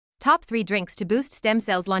Top 3 drinks to boost stem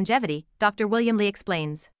cells longevity, Dr. William Li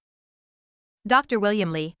explains. Dr.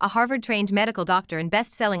 William Li, a Harvard-trained medical doctor and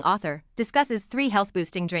best-selling author, discusses 3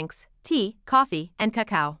 health-boosting drinks: tea, coffee, and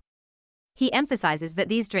cacao. He emphasizes that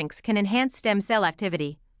these drinks can enhance stem cell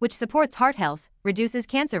activity, which supports heart health, reduces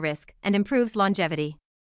cancer risk, and improves longevity.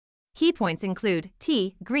 Key points include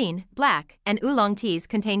tea, green, black, and oolong teas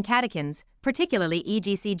contain catechins, particularly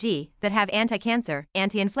EGCG, that have anti-cancer,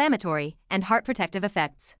 anti-inflammatory, and heart protective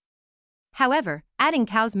effects. However, adding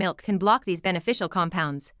cow's milk can block these beneficial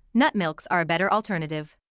compounds. Nut milks are a better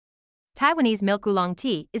alternative. Taiwanese milk oolong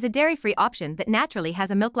tea is a dairy-free option that naturally has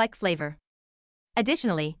a milk-like flavor.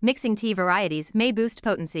 Additionally, mixing tea varieties may boost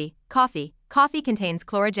potency. Coffee contains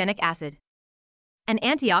chlorogenic acid, an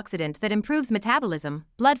antioxidant that improves metabolism,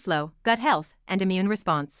 blood flow, gut health, and immune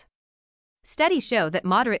response. Studies show that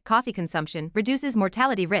moderate coffee consumption reduces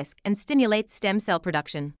mortality risk and stimulates stem cell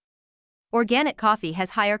production. Organic coffee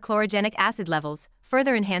has higher chlorogenic acid levels,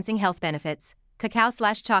 further enhancing health benefits.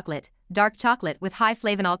 Cacao/chocolate, dark chocolate with high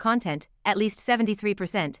flavanol content, at least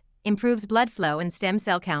 73%, improves blood flow and stem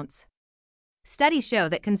cell counts. Studies show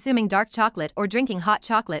that consuming dark chocolate or drinking hot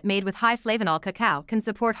chocolate made with high flavanol cacao can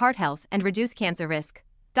support heart health and reduce cancer risk.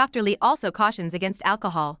 Dr. Li also cautions against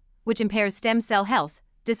alcohol, which impairs stem cell health,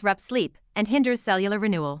 disrupts sleep, and hinders cellular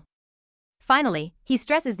renewal. Finally, he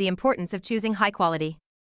stresses the importance of choosing high-quality,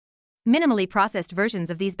 minimally processed versions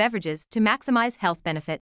of these beverages to maximize health benefit.